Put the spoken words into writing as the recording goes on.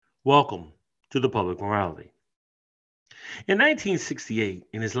Welcome to the Public Morality. In 1968,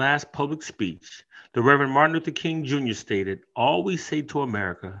 in his last public speech, the Reverend Martin Luther King Jr. stated, "All we say to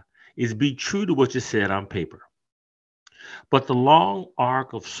America is be true to what you said on paper." But the long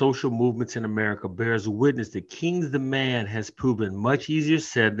arc of social movements in America bears witness that King's demand has proven much easier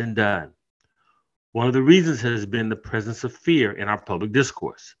said than done. One of the reasons has been the presence of fear in our public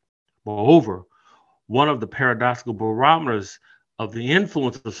discourse. Moreover, one of the paradoxical barometers of the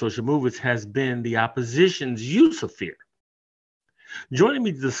influence of social movements has been the opposition's use of fear. Joining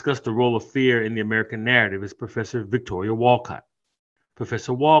me to discuss the role of fear in the American narrative is Professor Victoria Wolcott.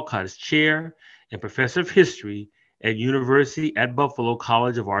 Professor Wolcott is chair and professor of history at University at Buffalo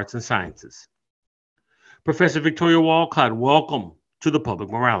College of Arts and Sciences. Professor Victoria Wolcott, welcome to the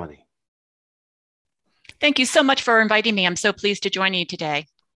Public Morality. Thank you so much for inviting me. I'm so pleased to join you today.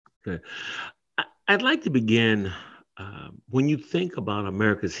 Good. I'd like to begin when you think about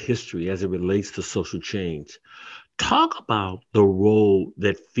America's history as it relates to social change. Talk about the role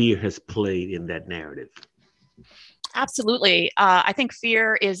that fear has played in that narrative. Absolutely. I think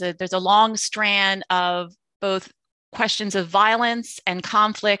fear there's a long strand of both questions of violence and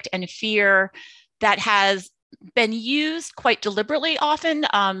conflict and fear that has been used quite deliberately often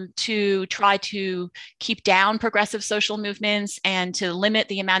to try to keep down progressive social movements and to limit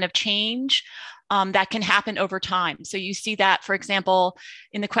the amount of change that can happen over time. So you see that, for example,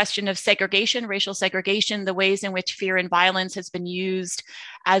 in the question of segregation, racial segregation, the ways in which fear and violence has been used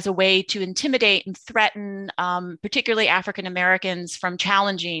as a way to intimidate and threaten, particularly African Americans, from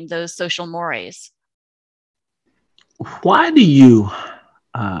challenging those social mores. Why do you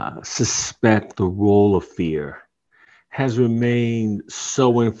suspect the role of fear has remained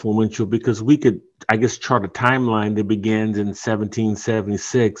so influential? Because we could, I guess, chart a timeline that begins in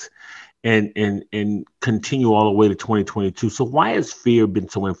 1776 and continue all the way to 2022. So why has fear been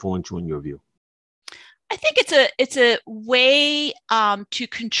so influential in your view? I think it's a way to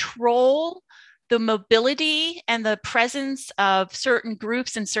control the mobility and the presence of certain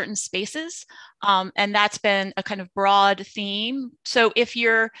groups in certain spaces. And that's been a kind of broad theme. So if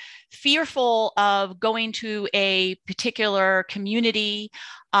you're fearful of going to a particular community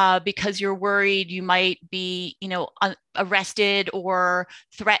because you're worried you might be, arrested or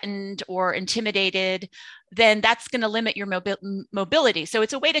threatened or intimidated, then that's going to limit your mobility. So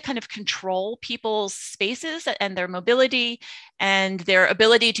it's a way to kind of control people's spaces and their mobility and their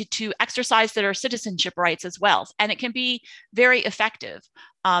ability to exercise their citizenship rights as well. And it can be very effective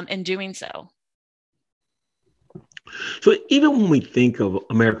in doing so. So even when we think of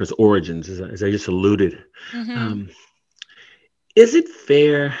America's origins, as I just alluded, is it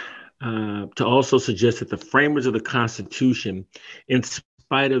fair to also suggest that the framers of the Constitution, in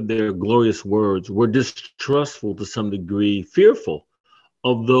spite of their glorious words, were distrustful to some degree, fearful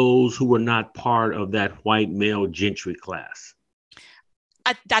of those who were not part of that white male gentry class?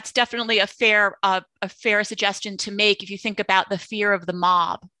 That's definitely a fair suggestion to make if you think about the fear of the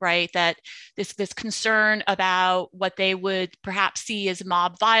mob, right? That this concern about what they would perhaps see as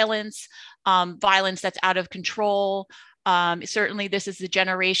mob violence, violence that's out of control. Certainly, this is the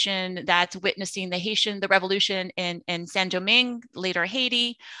generation that's witnessing the revolution in Saint-Domingue, later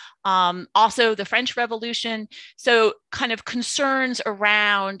Haiti, also the French Revolution. So kind of concerns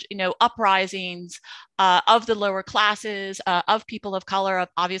around, uprisings of the lower classes, of people of color,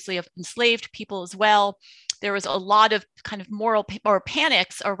 obviously of enslaved people as well. There was a lot of kind of moral or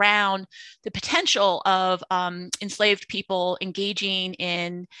panics around the potential of enslaved people engaging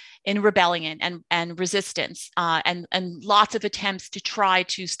in rebellion and resistance, and lots of attempts to try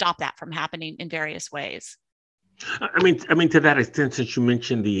to stop that from happening in various ways. I mean, to that extent, since you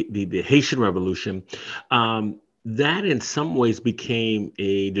mentioned the Haitian Revolution, that in some ways became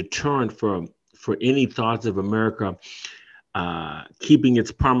a deterrent for any thoughts of America keeping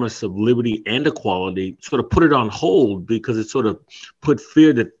its promise of liberty and equality, sort of put it on hold because it sort of put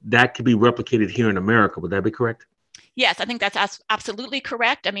fear that could be replicated here in America. Would that be correct? Yes, I think that's absolutely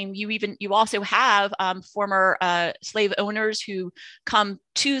correct. I mean, you also have former slave owners who come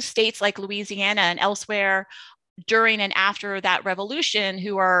to states like Louisiana and elsewhere during and after that revolution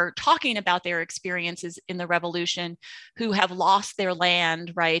who are talking about their experiences in the revolution, who have lost their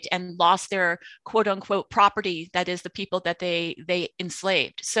land, right, and lost their quote unquote property, that is the people that they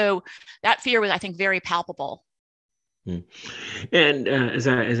enslaved. So that fear was, I think, very palpable. And as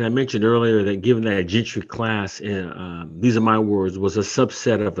I mentioned earlier, that given that gentry class, these are my words, was a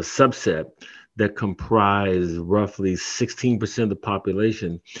subset of a subset that comprised roughly 16% of the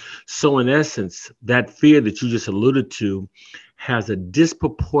population. So in essence, that fear that you just alluded to has a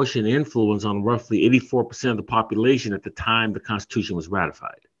disproportionate influence on roughly 84% of the population at the time the Constitution was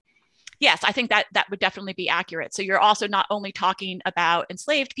ratified. Yes, I think that would definitely be accurate. So you're also not only talking about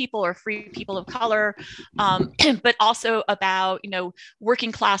enslaved people or free people of color, but also about,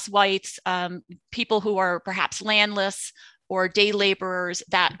 working class whites, people who are perhaps landless or day laborers,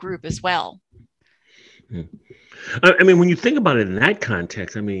 that group as well. I mean, when you think about it in that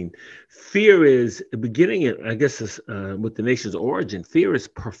context, I mean, fear is beginning. I guess with the nation's origin, fear is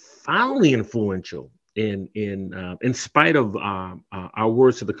profoundly influential in spite of our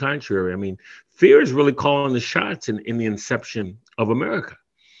words to the contrary. I mean, fear is really calling the shots in the inception of America.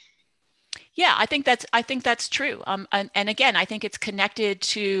 Yeah, I think that's true. And again, I think it's connected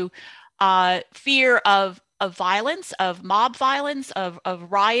to fear of violence, of mob violence, of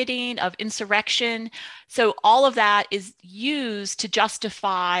rioting, of insurrection. So all of that is used to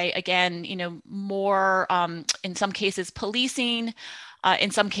justify, again, more, in some cases, policing,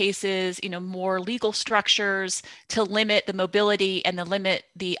 in some cases, more legal structures to limit the mobility and to limit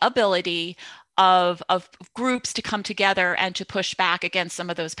the ability of groups to come together and to push back against some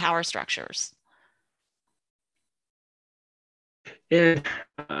of those power structures. And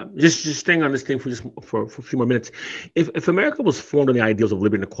just staying on this thing for a few more minutes. If America was formed on the ideals of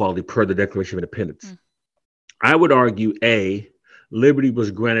liberty and equality per the Declaration of Independence, I would argue liberty was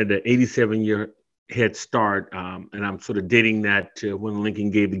granted an 87-year head start, and I'm sort of dating that to when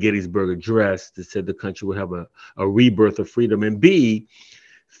Lincoln gave the Gettysburg Address that said the country would have a rebirth of freedom. And B,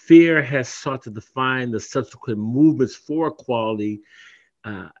 fear has sought to define the subsequent movements for equality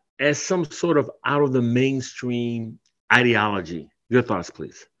as some sort of out of the mainstream ideology. Your thoughts,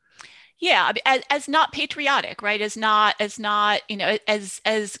 please. Yeah, as not patriotic, right? As not,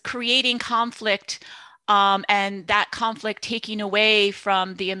 as creating conflict, and that conflict taking away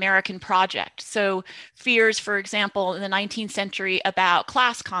from the American project. So fears, for example, in the 19th century about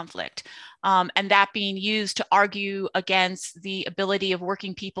class conflict, and that being used to argue against the ability of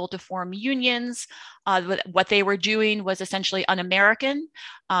working people to form unions. What they were doing was essentially un-American.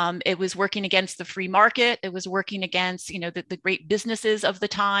 It was working against the free market. It was working against, the great businesses of the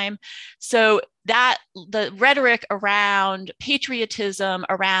time. So that the rhetoric around patriotism,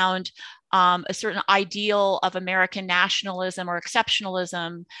 around a certain ideal of American nationalism or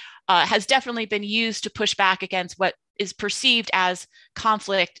exceptionalism has definitely been used to push back against what is perceived as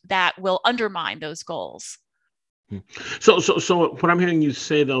conflict that will undermine those goals. So what I'm hearing you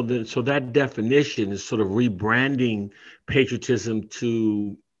say though, that definition is sort of rebranding patriotism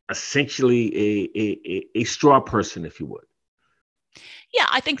to essentially a straw person, if you would. Yeah,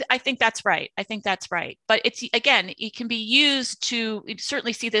 I think that's right. I think that's right. But it's, again, it can be used to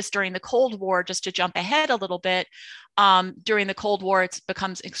certainly see this during the Cold War. Just to jump ahead a little bit, during the Cold War, it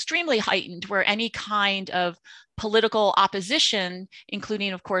becomes extremely heightened, where any kind of political opposition,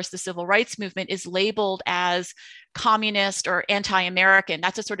 including, of course, the civil rights movement, is labeled as communist or anti-American.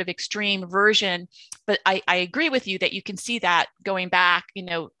 That's a sort of extreme version. But I agree with you that you can see that going back,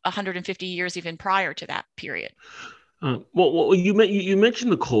 150 years even prior to that period. Well, you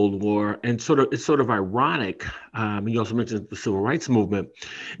mentioned the Cold War, and it's sort of ironic. You also mentioned the Civil Rights Movement.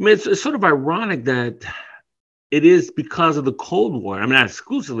 I mean, it's sort of ironic that it is because of the Cold War. I mean, not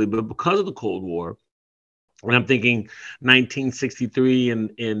exclusively, but because of the Cold War. And I'm thinking 1963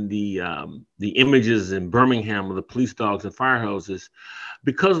 and in the images in Birmingham of the police dogs and fire hoses,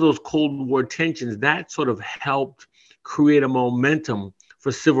 because of those Cold War tensions, that sort of helped create a momentum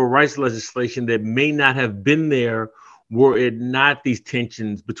for civil rights legislation that may not have been there were it not these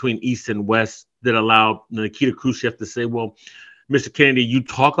tensions between East and West that allowed Nikita Khrushchev to say, well, Mr. Kennedy, you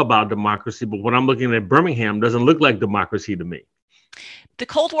talk about democracy, but what I'm looking at Birmingham doesn't look like democracy to me. The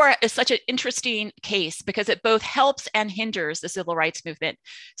Cold War is such an interesting case because it both helps and hinders the civil rights movement.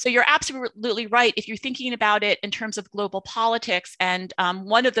 So you're absolutely right. If you're thinking about it in terms of global politics, and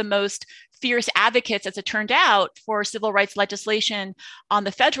one of the most fierce advocates, as it turned out, for civil rights legislation on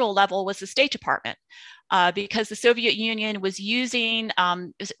the federal level was the State Department, because the Soviet Union was using,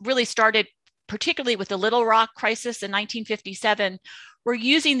 really started particularly with the Little Rock crisis in 1957, we're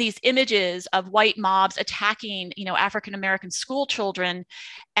using these images of white mobs attacking, African American school children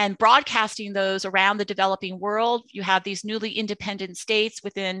and broadcasting those around the developing world. You have these newly independent states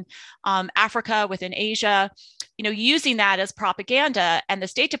within Africa, within Asia, using that as propaganda. And the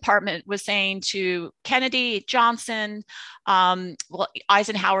State Department was saying to Kennedy, Johnson,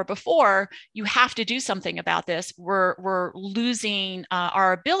 Eisenhower before, you have to do something about this. We're losing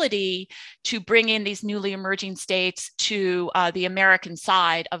our ability to bring in these newly emerging states to the American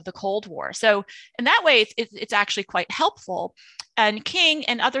side of the Cold War. So in that way, it's actually quite helpful. And King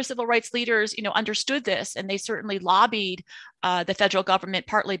and other civil rights leaders, understood this, and they certainly lobbied the federal government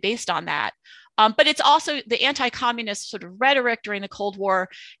partly based on that. But it's also the anti-communist sort of rhetoric during the Cold War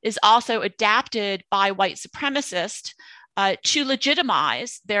is also adapted by white supremacists to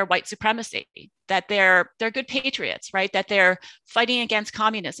legitimize their white supremacy, that they're good patriots, right? That they're fighting against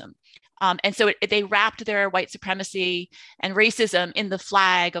communism. And so they wrapped their white supremacy and racism in the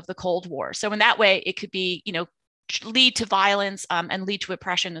flag of the Cold War. So in that way, it could be, lead to violence and lead to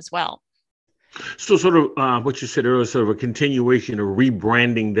oppression as well. So, sort of what you said earlier, sort of a continuation of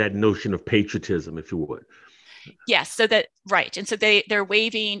rebranding that notion of patriotism, if you would. Yes, so that right, and so they're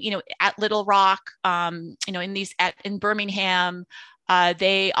waving, at Little Rock, in Birmingham.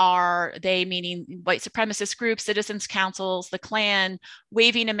 They meaning white supremacist groups, citizens councils, the Klan,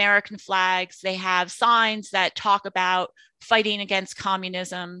 waving American flags. They have signs that talk about fighting against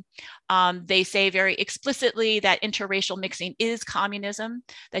communism. They say very explicitly that interracial mixing is communism,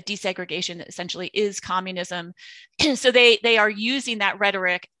 that desegregation essentially is communism. So they are using that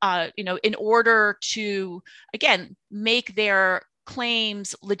rhetoric, in order to, again, make their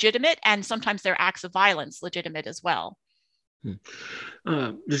claims legitimate and sometimes their acts of violence legitimate as well.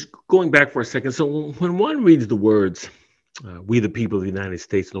 Just going back for a second. So when one reads the words, we the people of the United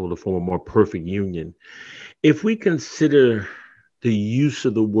States in order to form a more perfect union, if we consider the use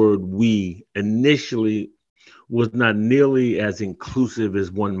of the word we initially was not nearly as inclusive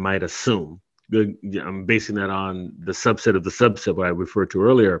as one might assume. I'm basing that on the subset of the subset I referred to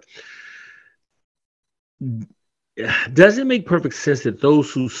earlier. Does it make perfect sense that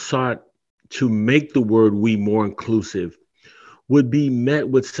those who sought to make the word we more inclusive would be met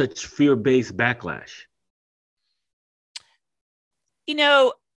with such fear-based backlash?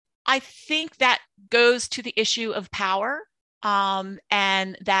 I think that goes to the issue of power,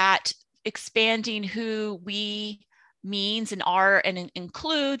 and that expanding who we means and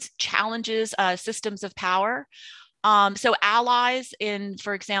includes challenges systems of power. So allies in,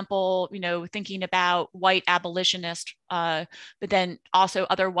 for example, thinking about white abolitionists, but then also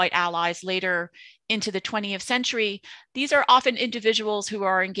other white allies later into the 20th century, these are often individuals who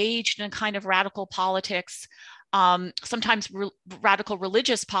are engaged in a kind of radical politics, sometimes radical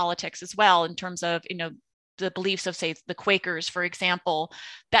religious politics as well, in terms of, the beliefs of, say, the Quakers, for example,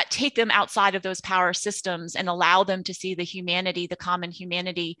 that take them outside of those power systems and allow them to see the humanity, the common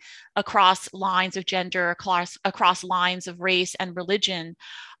humanity across lines of gender, across lines of race and religion.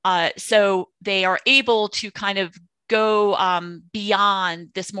 So they are able to kind of go beyond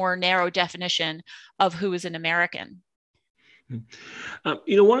this more narrow definition of who is an American.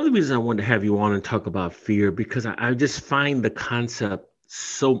 One of the reasons I wanted to have you on and talk about fear, because I just find the concept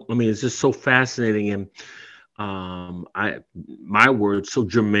it's just so fascinating and my words, so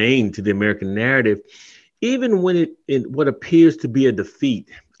germane to the American narrative. Even when what appears to be a defeat,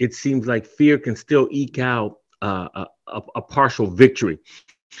 it seems like fear can still eke out a partial victory.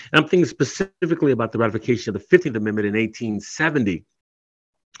 And I'm thinking specifically about the ratification of the 15th Amendment in 1870,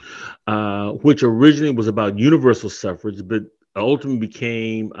 which originally was about universal suffrage, but ultimately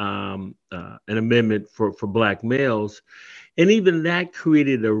became an amendment for Black males. And even that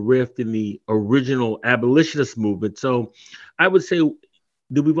created a rift in the original abolitionist movement. So I would say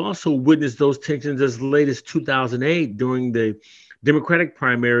that we've also witnessed those tensions as late as 2008 during the Democratic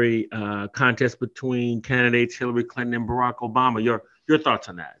primary contest between candidates Hillary Clinton and Barack Obama. Your thoughts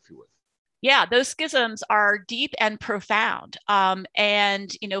on that, if you would. Yeah, those schisms are deep and profound.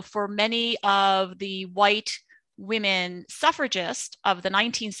 And, for many of the white women suffragists of the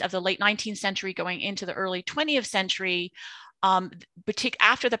late 19th century going into the early 20th century,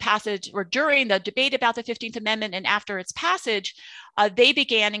 after the passage or during the debate about the 15th Amendment and after its passage, they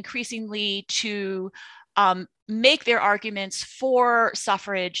began increasingly to make their arguments for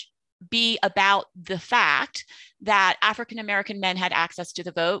suffrage be about the fact that African-American men had access to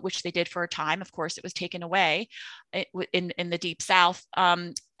the vote, which they did for a time. Of course, it was taken away in the Deep South,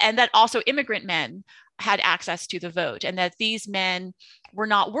 and that also immigrant men had access to the vote, and that these men were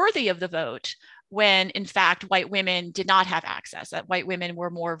not worthy of the vote when, in fact, white women did not have access, that white women were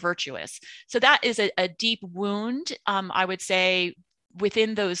more virtuous. So that is a deep wound, I would say,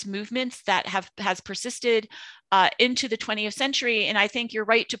 within those movements that has persisted into the 20th century. And I think you're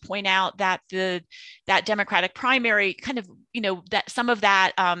right to point out that that Democratic primary kind of, that some of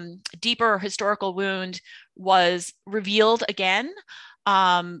that deeper historical wound was revealed again.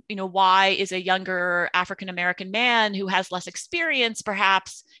 Why is a younger African-American man who has less experience,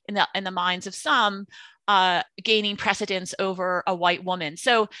 perhaps in the minds of some, gaining precedence over a white woman?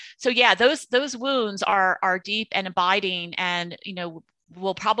 So yeah, those wounds are deep and abiding, and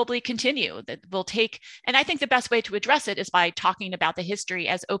will probably continue. That will take, and I think the best way to address it is by talking about the history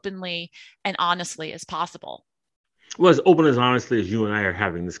as openly and honestly as possible. Well, as open as honestly as you and I are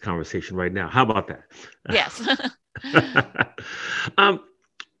having this conversation right now. How about Yes. that? um,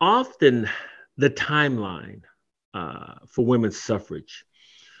 Often, the timeline for women's suffrage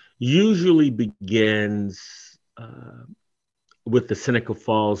usually begins with the Seneca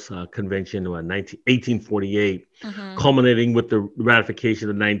Falls Convention of 1848, Mm-hmm. culminating with the ratification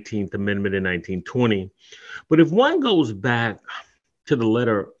of the 19th Amendment in 1920. But if one goes back to the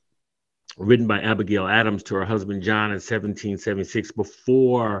letter written by Abigail Adams to her husband John in 1776,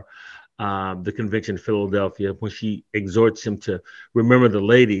 before the convention in Philadelphia, when she exhorts him to remember the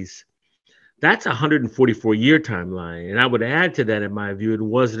ladies, that's a 144-year timeline. And I would add to that, in my view, it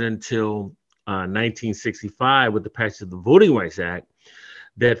wasn't until 1965, with the passage of the Voting Rights Act,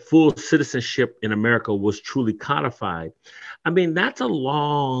 that full citizenship in America was truly codified. I mean, that's a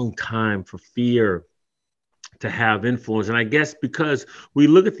long time for fear to have influence. And I guess because we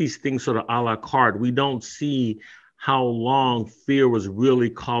look at these things sort of a la carte, we don't see how long fear was really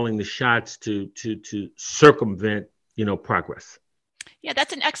calling the shots to circumvent, progress. Yeah,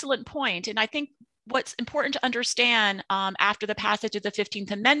 that's an excellent point. And I think what's important to understand after the passage of the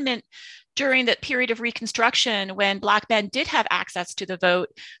 15th Amendment during that period of Reconstruction, when Black men did have access to the vote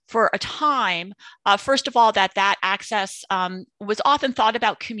for a time, first of all, that access was often thought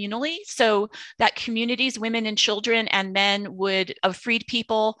about communally. So that communities, women and children and men would, of freed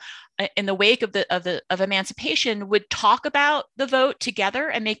people in the wake of emancipation, would talk about the vote together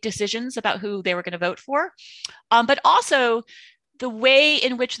and make decisions about who they were going to vote for. But also, the way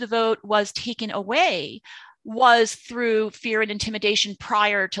in which the vote was taken away was through fear and intimidation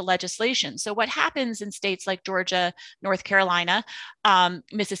prior to legislation. So what happens in states like Georgia, North Carolina,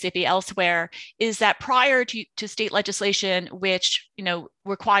 Mississippi, elsewhere, is that prior to state legislation, which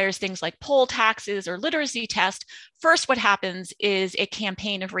requires things like poll taxes or literacy tests, first what happens is a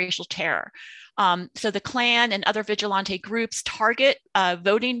campaign of racial terror. So the Klan and other vigilante groups target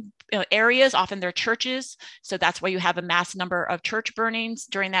voting areas, often they're churches. So that's why you have a mass number of church burnings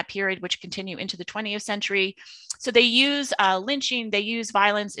during that period, which continue into the 20th century. So they use lynching, they use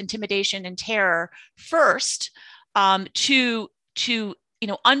violence, intimidation, and terror first to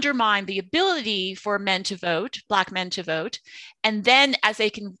undermine the ability for men to vote, Black men to vote. And then as they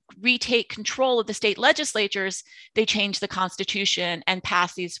can retake control of the state legislatures, they change the Constitution and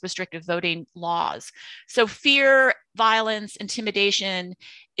pass these restrictive voting laws. So fear, violence, intimidation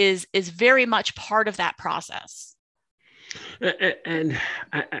is very much part of that process. And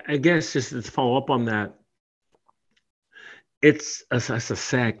I guess just to follow up on that, it's a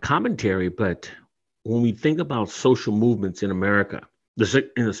sad commentary, but when we think about social movements in America,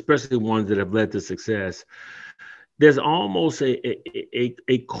 and especially ones that have led to success, there's almost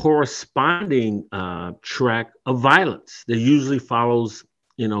a corresponding track of violence that usually follows,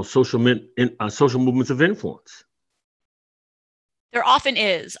 social movements of influence. There often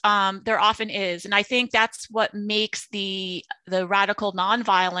is. And I think that's what makes the radical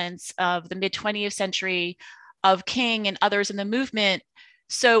nonviolence of the mid 20th century, of King and others in the movement,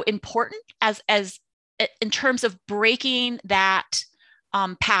 so important as in terms of breaking that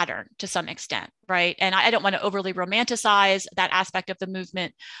pattern to some extent, right? And I don't want to overly romanticize that aspect of the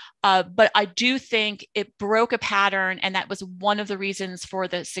movement, but I do think it broke a pattern, and that was one of the reasons for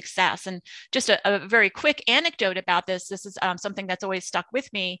the success. And just a very quick anecdote about this. This is something that's always stuck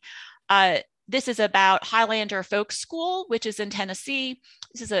with me. This is about Highlander Folk School, which is in Tennessee.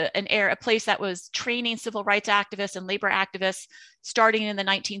 This is a place that was training civil rights activists and labor activists starting in the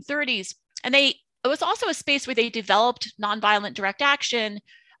 1930s. And it was also a space where they developed nonviolent direct action,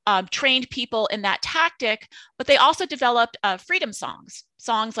 trained people in that tactic, but they also developed freedom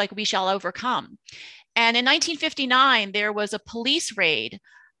songs like We Shall Overcome. And in 1959, there was a police raid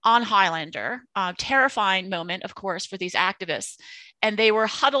on Highlander, terrifying moment, of course, for these activists. And they were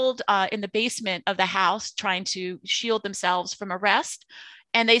huddled in the basement of the house trying to shield themselves from arrest.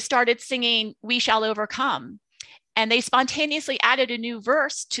 And they started singing We Shall Overcome. And they spontaneously added a new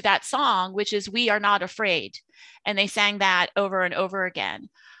verse to that song, which is We Are Not Afraid. And they sang that over and over again.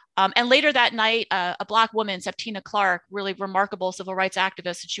 And later that night, a Black woman, Septina Clark, really remarkable civil rights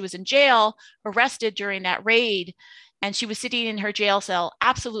activist, she was in jail, arrested during that raid. And she was sitting in her jail cell,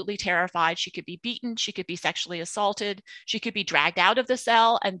 absolutely terrified. She could be beaten. She could be sexually assaulted. She could be dragged out of the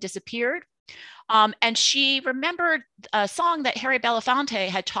cell and disappeared. And she remembered a song that Harry Belafonte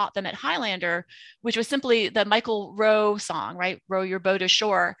had taught them at Highlander, which was simply the Michael Rowe song, right? Row your boat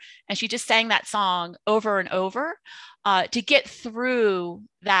ashore. And she just sang that song over and over to get through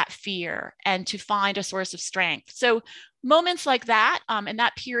that fear and to find a source of strength. So moments like that in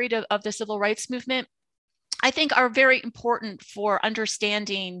that period of the civil rights movement I think are very important for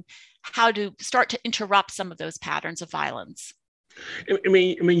understanding how to start to interrupt some of those patterns of violence. I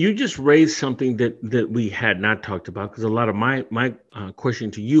mean, you just raised something that we had not talked about, because a lot of my question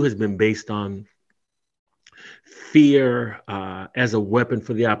to you has been based on fear as a weapon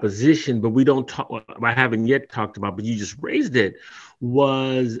for the opposition, but we don't talk. I haven't yet talked about, but you just raised it.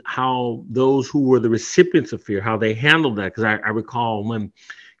 Was how those who were the recipients of fear, how they handled that? Because I recall when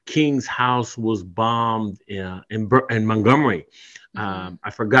King's house was bombed in Montgomery. Mm-hmm. I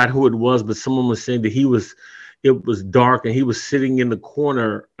forgot who it was, but someone was saying that it was dark and he was sitting in the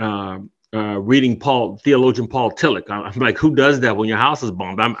corner reading theologian Paul Tillich. I'm like, who does that when your house is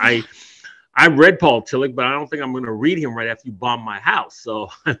bombed? I read Paul Tillich, but I don't think I'm going to read him right after you bomb my house. So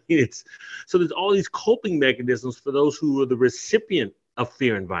I mean, so there's all these coping mechanisms for those who are the recipient of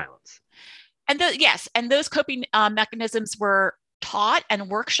fear and violence. Yes, and those coping mechanisms were taught and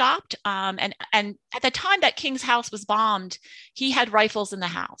workshopped. And at the time that King's house was bombed, he had rifles in the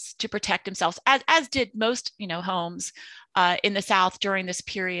house to protect himself, as did most homes in the South during this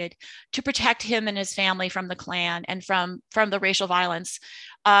period, to protect him and his family from the Klan and from the racial violence.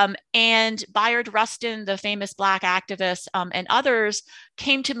 And Bayard Rustin, the famous Black activist, and others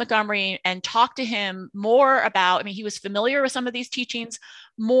came to Montgomery and talked to him more about, I mean, he was familiar with some of these teachings,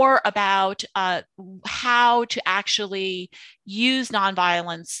 more about how to actually use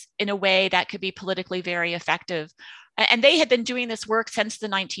nonviolence in a way that could be politically very effective. And they had been doing this work since the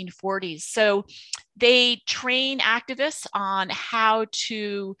 1940s. So they train activists on how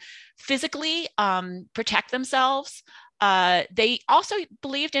to physically protect themselves. They also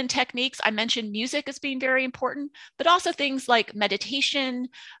believed in techniques. I mentioned music as being very important, but also things like meditation,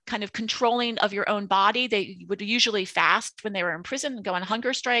 kind of controlling of your own body. They would usually fast when they were in prison and go on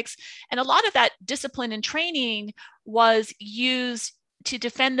hunger strikes. And a lot of that discipline and training was used to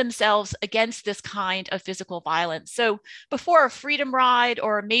defend themselves against this kind of physical violence. So before a freedom ride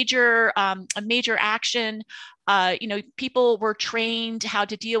or a major action, people were trained how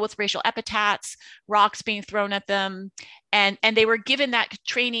to deal with racial epithets, rocks being thrown at them, and they were given that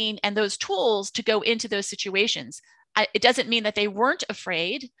training and those tools to go into those situations. It doesn't mean that they weren't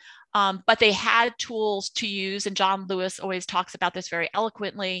afraid, but they had tools to use, and John Lewis always talks about this very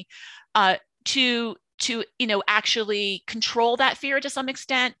eloquently, to actually control that fear to some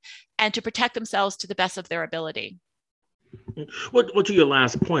extent and to protect themselves to the best of their ability. What to your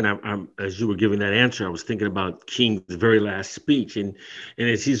last point, as you were giving that answer, I was thinking about King's very last speech, and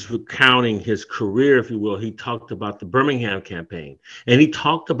as he's recounting his career, if you will, he talked about the Birmingham campaign, and he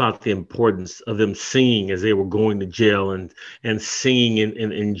talked about the importance of them singing as they were going to jail and singing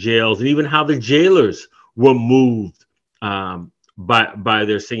in jails, and even how the jailers were moved by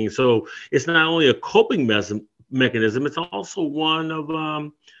their singing. So it's not only a coping mechanism; it's also one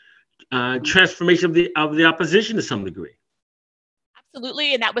of transformation of the opposition to some degree.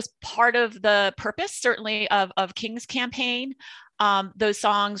 Absolutely, and that was part of the purpose, certainly, of King's campaign. Those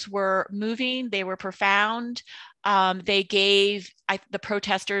songs were moving; they were profound. They gave the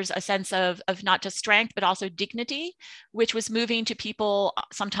protesters a sense of not just strength, but also dignity, which was moving to people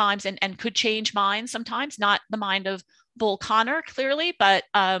sometimes and could change minds sometimes, not the mind of Bull Connor, clearly, but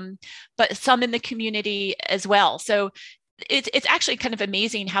some in the community as well. So it's actually kind of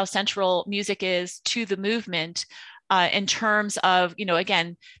amazing how central music is to the movement. In terms of,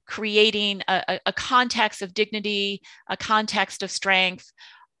 again, creating a context of dignity, a context of strength,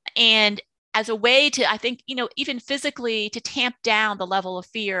 and as a way to, I think, even physically to tamp down the level of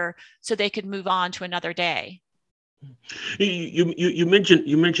fear so they could move on to another day. You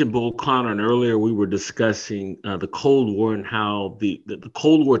mentioned Bull Connor, and earlier we were discussing the Cold War and how the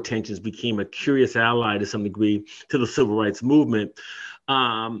Cold War tensions became a curious ally to some degree to the civil rights movement.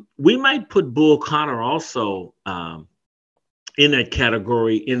 We might put Bull Connor also in that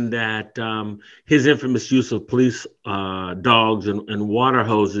category, in that his infamous use of police dogs and water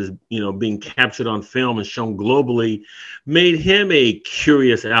hoses, being captured on film and shown globally, made him a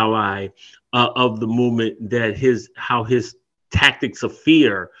curious ally of the movement. That how his tactics of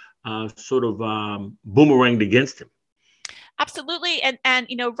fear sort of boomeranged against him. Absolutely, and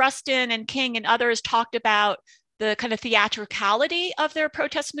Rustin and King and others talked about the kind of theatricality of their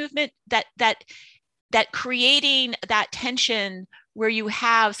protest movement, that creating that tension where you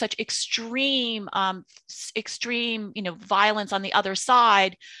have such extreme violence on the other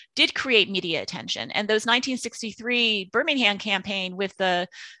side did create media attention. And those 1963 Birmingham campaign with the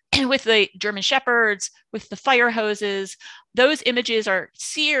with the German shepherds, with the fire hoses. Those images are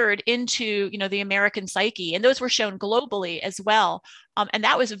seared into, the American psyche, and those were shown globally as well. And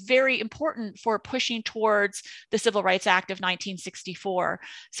that was very important for pushing towards the Civil Rights Act of 1964.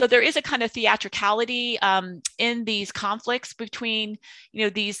 So there is a kind of theatricality in these conflicts between,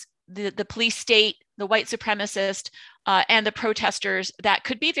 the police state, the white supremacist, and the protesters that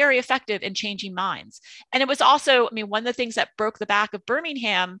could be very effective in changing minds. And it was also, one of the things that broke the back of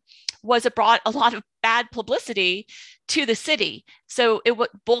Birmingham was it brought a lot of bad publicity to the city. So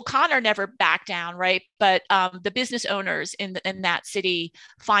Bull Connor never backed down, right? But the business owners in that city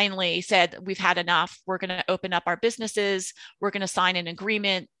finally said, we've had enough. We're going to open up our businesses. We're going to sign an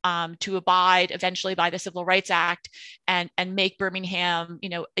agreement to abide eventually by the Civil Rights Act and make Birmingham,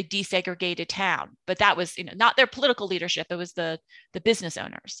 a desegregated town. But that was, not their political leadership. It was the business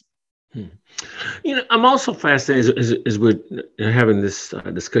owners. I'm also fascinated as we're having this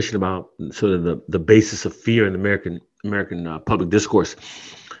discussion about sort of the basis of fear in American public discourse.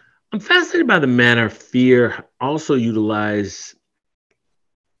 I'm fascinated by the manner fear also utilized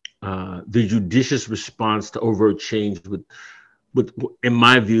the judicious response to overt change with, in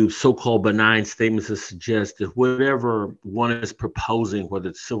my view, so-called benign statements that suggest that whatever one is proposing, whether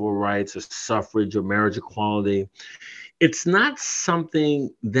it's civil rights or suffrage or marriage equality, it's not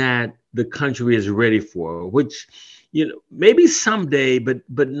something that the country is ready for, which, maybe someday, but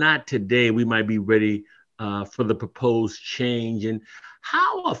not today, we might be ready for the proposed change. And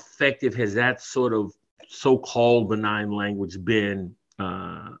how effective has that sort of so-called benign language been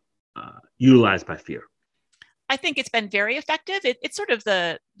utilized by fear? I think it's been very effective. It's sort of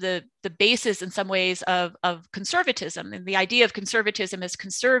the basis in some ways of conservatism, and the idea of conservatism is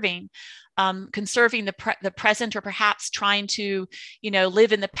conserving the present, or perhaps trying to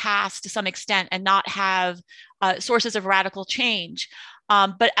live in the past to some extent and not have sources of radical change.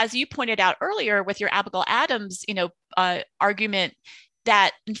 But as you pointed out earlier with your Abigail Adams argument,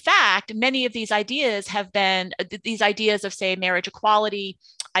 that in fact many of these ideas have been these ideas of, say, marriage equality,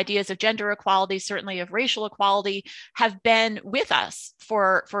 ideas of gender equality, certainly of racial equality, have been with us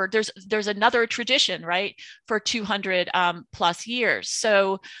for there's another tradition, right, for 200 plus years.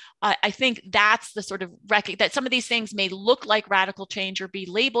 So I think that's the sort of that some of these things may look like radical change or be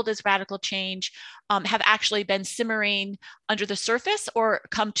labeled as radical change, have actually been simmering under the surface or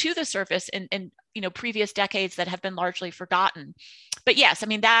come to the surface in previous decades that have been largely forgotten. But yes,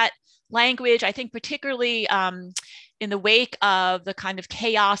 that language, I think particularly in the wake of the kind of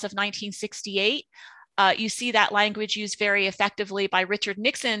chaos of 1968, you see that language used very effectively by Richard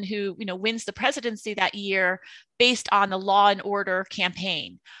Nixon, who wins the presidency that year based on the Law and Order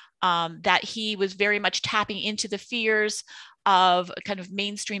campaign, that he was very much tapping into the fears of kind of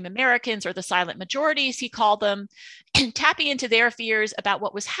mainstream Americans, or the silent majorities, he called them, tapping into their fears about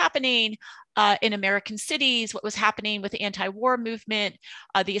what was happening in American cities, what was happening with the anti-war movement,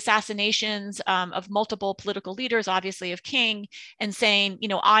 the assassinations of multiple political leaders, obviously of King, and saying,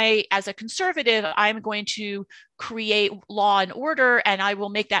 I, as a conservative, I'm going to create law and order, and I will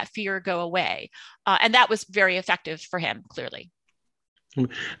make that fear go away. And that was very effective for him, clearly.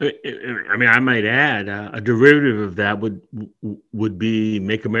 I might add a derivative of that would be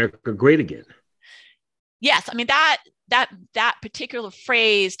 "Make America Great Again." Yes, that particular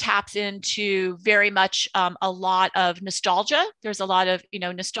phrase taps into very much a lot of nostalgia. There's a lot of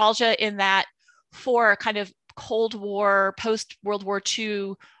nostalgia in that for kind of Cold War, post World War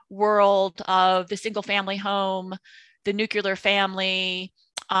II world of the single family home, the nuclear family,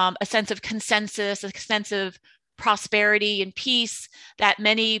 a sense of consensus, a sense of prosperity and peace that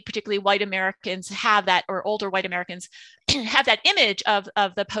many, particularly white Americans, have that, or older white Americans have that image of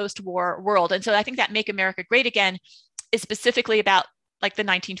the post-war world. And so I think that "Make America Great Again" is specifically about like the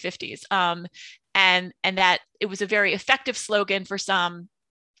 1950s, and that it was a very effective slogan for some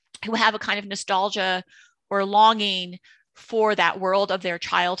who have a kind of nostalgia or longing for that world of their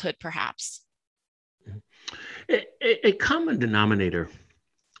childhood, perhaps. A common denominator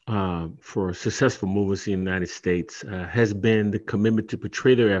for successful movements in the United States has been the commitment to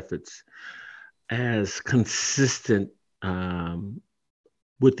portray their efforts as consistent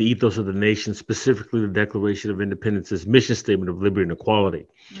with the ethos of the nation, specifically the Declaration of Independence's mission statement of liberty and equality.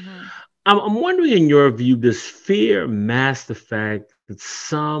 Mm-hmm. I'm wondering, in your view, does fear mask the fact that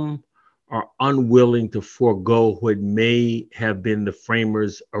some are unwilling to forego what may have been the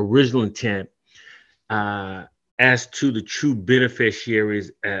framers' original intent as to the true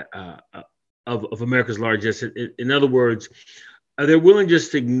beneficiaries of America's largesse? In other words, are they willing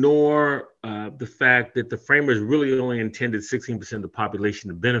just to ignore the fact that the framers really only intended 16% of the population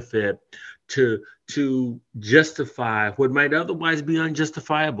to benefit, to justify what might otherwise be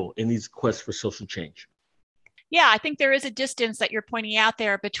unjustifiable in these quests for social change. Yeah, I think there is a distance that you're pointing out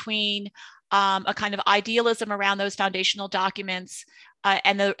there between a kind of idealism around those foundational documents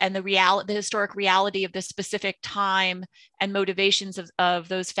and the historic reality of the specific time and motivations of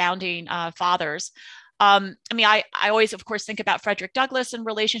those founding fathers. I mean, I always, of course, think about Frederick Douglass in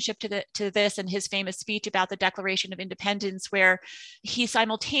relationship to this and his famous speech about the Declaration of Independence, where he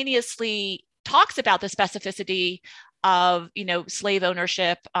simultaneously talks about the specificity of slave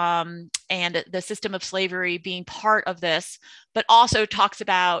ownership and the system of slavery being part of this, but also talks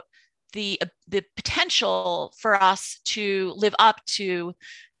about the potential for us to live up to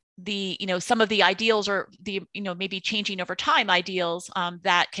the some of the ideals, or the maybe changing over time ideals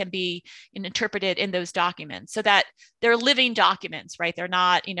that can be interpreted in those documents, so that they're living documents, right? They're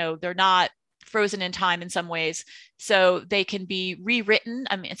not frozen in time in some ways, so they can be rewritten.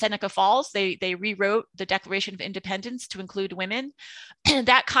 I mean, Seneca Falls, they rewrote the Declaration of Independence to include women, and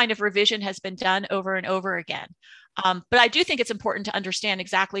that kind of revision has been done over and over again. But I do think it's important to understand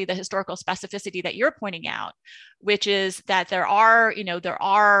exactly the historical specificity that you're pointing out, which is that there are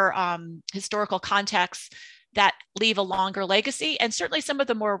historical contexts that leave a longer legacy, and certainly some of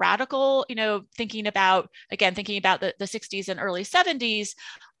the more radical, thinking about the 60s and early 70s,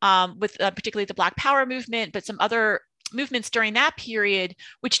 with particularly the Black Power movement, but some other movements during that period,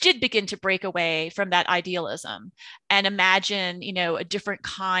 which did begin to break away from that idealism and imagine, a different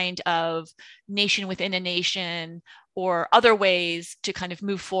kind of nation within a nation, or other ways to kind of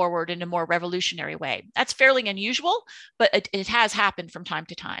move forward in a more revolutionary way. That's fairly unusual, but it has happened from time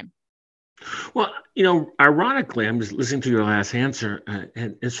to time. Well, ironically, I'm just listening to your last answer,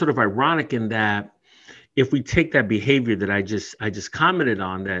 and it's sort of ironic in that if we take that behavior that I just commented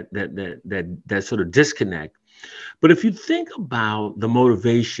on, that sort of disconnect, but if you think about the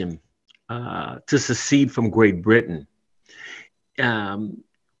motivation to secede from Great Britain,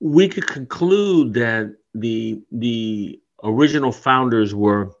 we could conclude that the original founders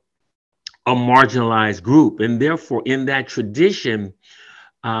were a marginalized group, and therefore, in that tradition,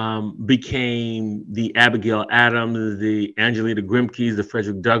 became the Abigail Adams, the Angelina Grimkes, the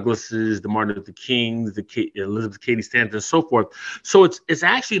Frederick Douglasses, the Martin Luther Kings, the Elizabeth Cady Stanton, and so forth. So it's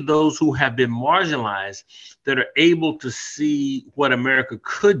actually those who have been marginalized that are able to see what America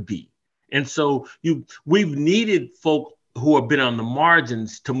could be. And so we've needed folk who have been on the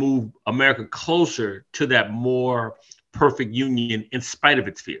margins to move America closer to that more perfect union in spite of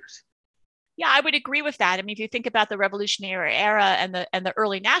its fears. Yeah, I would agree with that. I mean, if you think about the Revolutionary era and the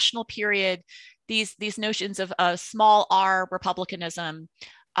early national period, these notions of small r republicanism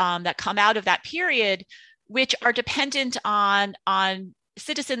that come out of that period, which are dependent on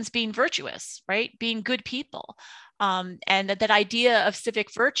citizens being virtuous, right, being good people, and that idea of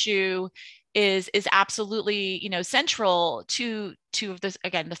civic virtue is absolutely central to this,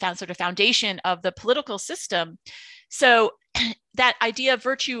 again, the sort of foundation of the political system. So that idea of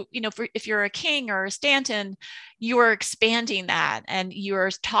virtue, if you're a King or a Stanton, you are expanding that, and you are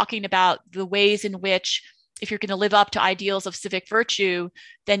talking about the ways in which, if you're going to live up to ideals of civic virtue,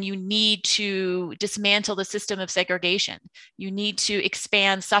 then you need to dismantle the system of segregation. You need to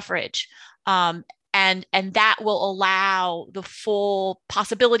expand suffrage. And that will allow the full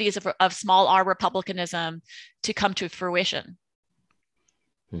possibilities of small r republicanism to come to fruition.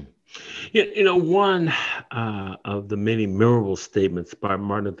 One of the many memorable statements by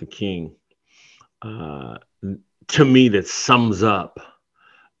Martin Luther King, to me, that sums up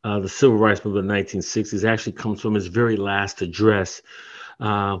the civil rights movement of the 1960s actually comes from his very last address,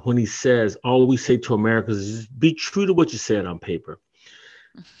 when he says, all we say to Americans is just be true to what you said on paper.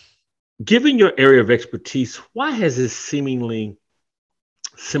 Given your area of expertise, why has this seemingly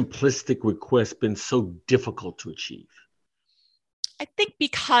simplistic request been so difficult to achieve? I think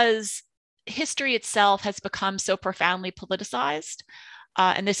because history itself has become so profoundly politicized,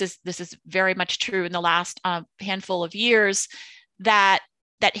 and this is very much true in the last handful of years, that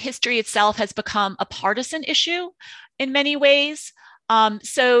history itself has become a partisan issue in many ways,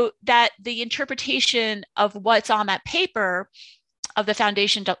 so that the interpretation of what's on that paper, of the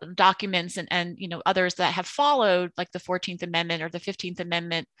foundation documents and others that have followed, like the 14th Amendment or the 15th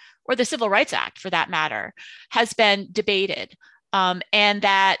Amendment or the Civil Rights Act for that matter, has been debated. And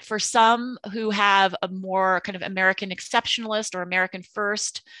that for some who have a more kind of American exceptionalist or American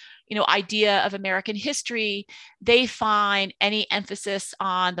first, idea of American history, they find any emphasis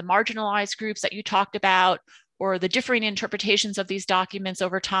on the marginalized groups that you talked about, or the differing interpretations of these documents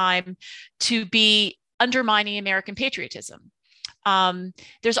over time, to be undermining American patriotism.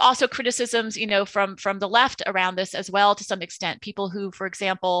 There's also criticisms, from the left around this as well, to some extent. People who, for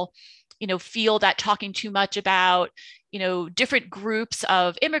example, feel that talking too much about, different groups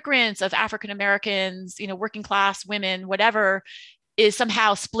of immigrants, of African Americans, working class women, whatever, is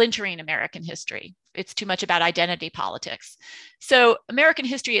somehow splintering American history. It's too much about identity politics. So American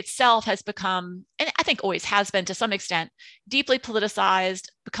history itself has become, and I think always has been to some extent, deeply politicized,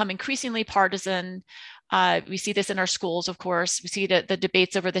 become increasingly partisan. We see this in our schools, of course. We see the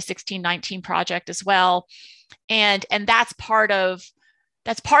debates over the 1619 Project as well. And that's part of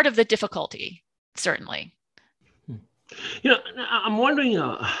the difficulty, certainly. I'm wondering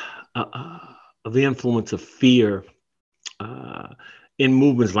of the influence of fear in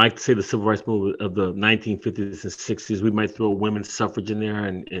movements like, say, the civil rights movement of the 1950s and 60s. We might throw women's suffrage in there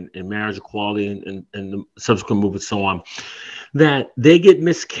and marriage equality and the subsequent movements, so on, that they get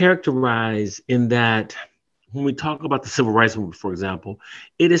mischaracterized in that when we talk about the civil rights movement, for example,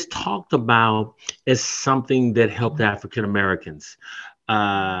 it is talked about as something that helped African Americans.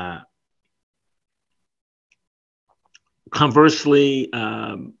 Conversely,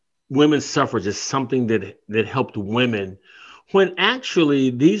 women's suffrage is something that helped women, when actually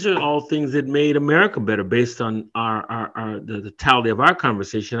these are all things that made America better based on the totality of our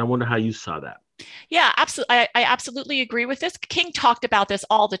conversation. I wonder how you saw that. Yeah, absolutely. I absolutely agree with this. King talked about this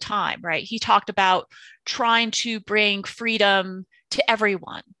all the time, right? He talked about trying to bring freedom to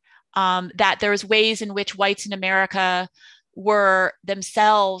everyone, that there's ways in which whites in America were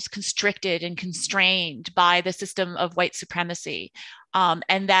themselves constricted and constrained by the system of white supremacy.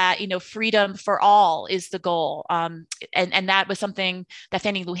 And that, freedom for all is the goal. And that was something that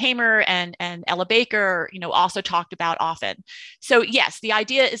Fannie Lou Hamer and Ella Baker, also talked about often. So yes, the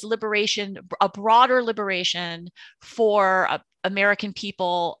idea is liberation, a broader liberation for American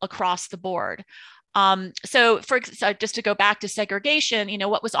people across the board. So just to go back to segregation,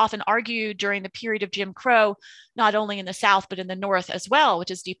 what was often argued during the period of Jim Crow, not only in the South, but in the North as well,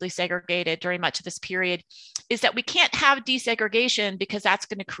 which is deeply segregated during much of this period, is that we can't have desegregation because that's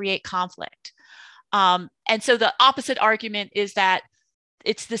going to create conflict. And so the opposite argument is that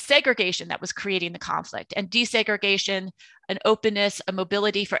it's the segregation that was creating the conflict, and desegregation, an openness, a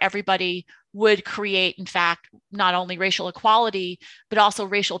mobility for everybody would create, in fact, not only racial equality, but also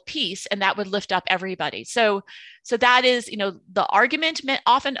racial peace, and that would lift up everybody. So that is, the argument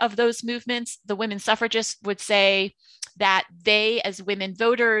often of those movements. The women suffragists would say that they, as women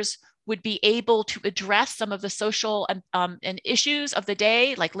voters, would be able to address some of the social and issues of the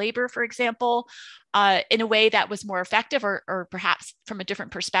day, like labor, for example, in a way that was more effective, or perhaps from a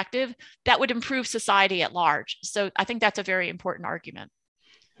different perspective that would improve society at large. So I think that's a very important argument.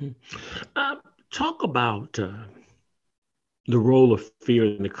 Talk about the role of fear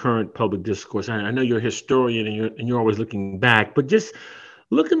in the current public discourse. I know you're a historian and you're always looking back, but just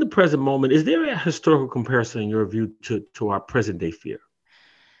look in the present moment. Is there a historical comparison in your view to our present day fear?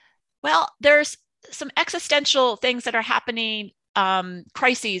 Well, there's some existential things that are happening,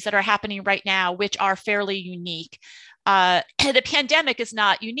 crises that are happening right now, which are fairly unique. The pandemic is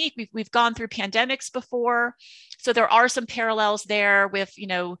not unique. We've gone through pandemics before, so there are some parallels there with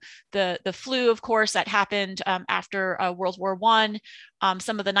the flu, of course, that happened after World War I,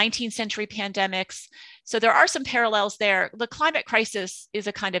 some of the 19th century pandemics. So there are some parallels there. The climate crisis is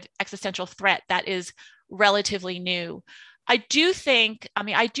a kind of existential threat that is relatively new. I do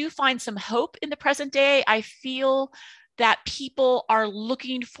find some hope in the present day. I feel that people are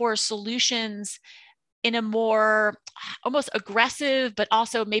looking for solutions in a more almost aggressive, but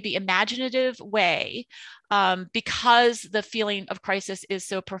also maybe imaginative way, because the feeling of crisis is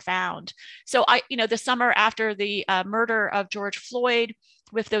so profound. So the summer after the murder of George Floyd,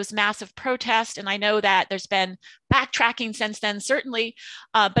 with those massive protests, and I know that there's been backtracking since then, certainly,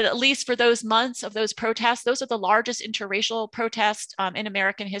 but at least for those months of those protests, those are the largest interracial protests in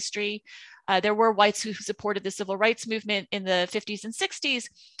American history. There were whites who supported the civil rights movement in the 50s and 60s,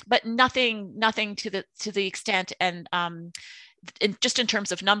 but nothing to the extent and just in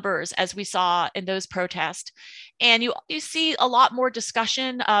terms of numbers as we saw in those protests. And you see a lot more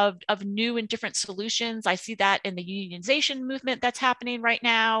discussion of new and different solutions. I see that in the unionization movement that's happening right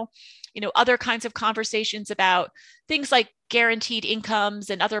now. Other kinds of conversations about things like guaranteed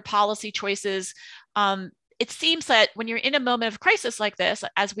incomes and other policy choices. It seems that when you're in a moment of crisis like this,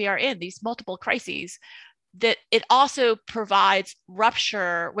 as we are in these multiple crises, that it also provides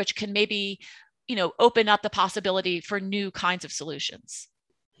rupture, which can maybe open up the possibility for new kinds of solutions.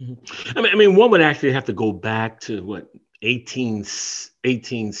 I mean, one would actually have to go back to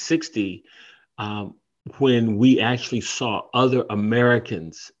 1860, when we actually saw other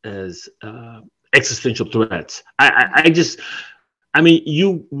Americans as existential threats.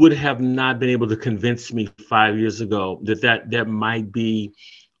 You would have not been able to convince me 5 years ago that might be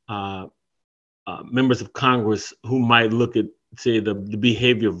members of Congress who might look at, say, the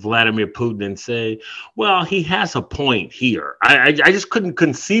behavior of Vladimir Putin and say, well, he has a point here. I just couldn't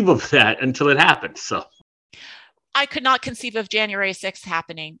conceive of that until it happened. So I could not conceive of January 6th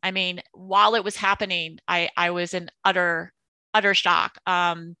happening. I mean, while it was happening, I was in utter shock,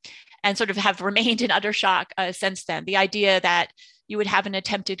 and sort of have remained in utter shock since then. The idea that you would have an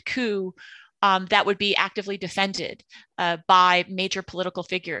attempted coup that would be actively defended by major political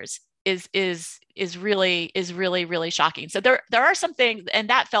figures is really shocking. So there are some things, and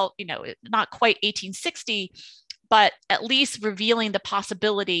that felt, not quite 1860, but at least revealing the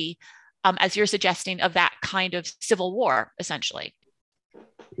possibility, as you're suggesting, of that kind of civil war, essentially.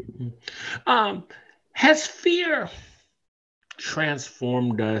 Has fear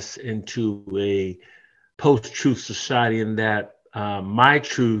transformed us into a post-truth society in that my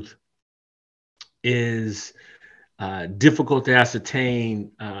truth is difficult to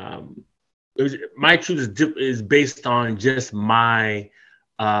ascertain? My truth is based on just my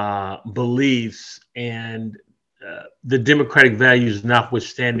beliefs, and the democratic values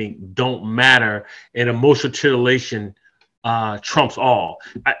notwithstanding don't matter, and emotional titillation trumps all.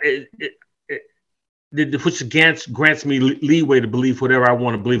 Which grants me leeway to believe whatever I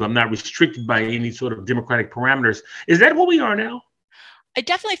want to believe. I'm not restricted by any sort of democratic parameters. Is that what we are now? I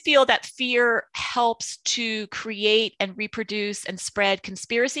definitely feel that fear helps to create and reproduce and spread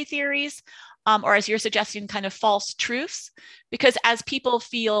conspiracy theories, or as you're suggesting, kind of false truths, because as people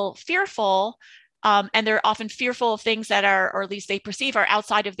feel fearful, and they're often fearful of things that are, or at least they perceive are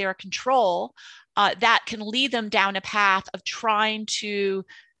outside of their control, that can lead them down a path of trying to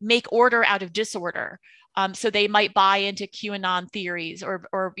make order out of disorder. So they might buy into QAnon theories,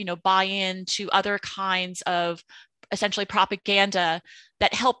 or buy into other kinds of essentially propaganda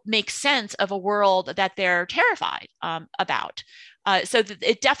that help make sense of a world that they're terrified about. So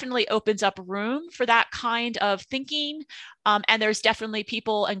it definitely opens up room for that kind of thinking. And there's definitely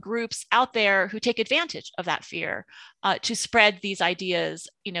people and groups out there who take advantage of that fear to spread these ideas,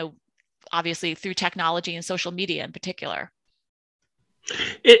 obviously through technology and social media in particular.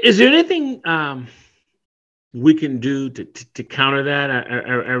 Is there anything we can do to counter that?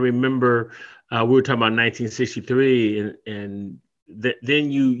 I remember we were talking about 1963, and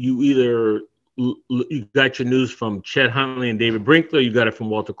then you either you got your news from Chet Huntley and David Brinkley, you got it from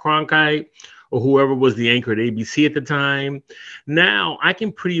Walter Cronkite, or whoever was the anchor at ABC at the time. Now I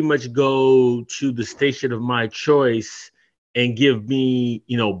can pretty much go to the station of my choice and give me,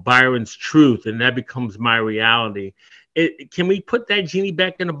 Byron's truth, and that becomes my reality. Can we put that genie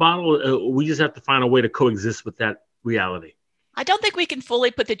back in the bottle? Or we just have to find a way to coexist with that reality? I don't think we can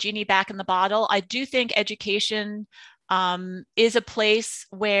fully put the genie back in the bottle. I do think education is a place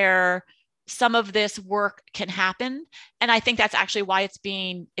where some of this work can happen, and I think that's actually why it's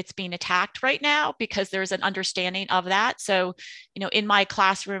being attacked right now, because there's an understanding of that. So, in my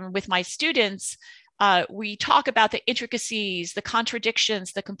classroom with my students, we talk about the intricacies, the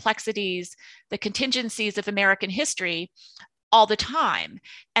contradictions, the complexities, the contingencies of American history all the time,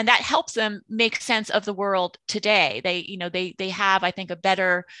 and that helps them make sense of the world today. They have, I think, a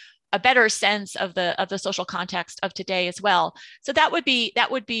better sense of the social context of today as well. So that would be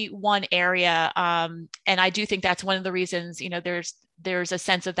one area, and I do think that's one of the reasons there's a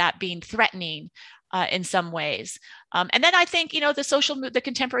sense of that being threatening in some ways. And then I think, the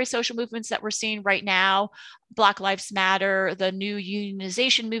contemporary social movements that we're seeing right now, Black Lives Matter, the new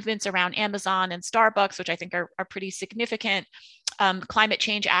unionization movements around Amazon and Starbucks, which I think are pretty significant, climate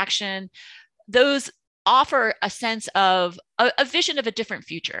change action, those offer a sense of a vision of a different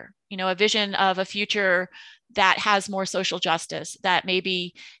future, a vision of a future that has more social justice, that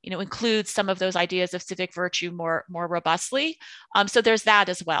maybe, includes some of those ideas of civic virtue more robustly. So there's that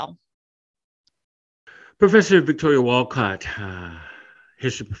as well. Professor Victoria Wolcott,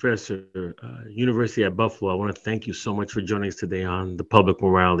 history professor, University at Buffalo, I want to thank you so much for joining us today on The Public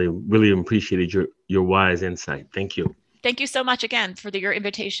Morality. Really appreciated your wise insight. Thank you. Thank you so much again for your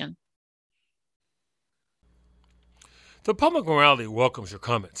invitation. The Public Morality welcomes your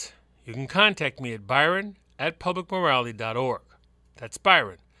comments. You can contact me at byron@publicmorality.org. That's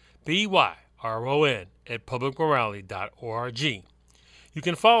Byron, BYRON, at publicmorality.org. You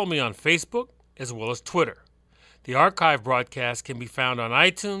can follow me on Facebook as well as Twitter. The archive broadcast can be found on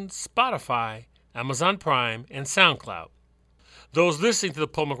iTunes, Spotify, Amazon Prime, and SoundCloud. Those listening to the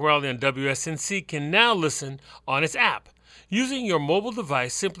Public Morality on WSNC can now listen on its app. Using your mobile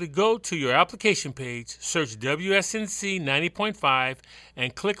device, simply go to your application page, search WSNC 90.5,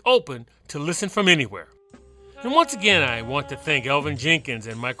 and click Open to listen from anywhere. And once again, I want to thank Elvin Jenkins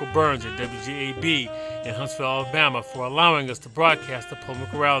and Michael Burns at WJAB in Huntsville, Alabama for allowing us to broadcast the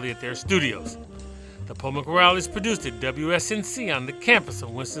Public Morality at their studios. The Public Morality is produced at WSNC on the campus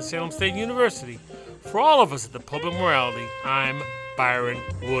of Winston-Salem State University. For all of us at the Public Morality, I'm Byron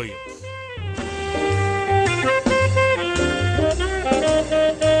Williams.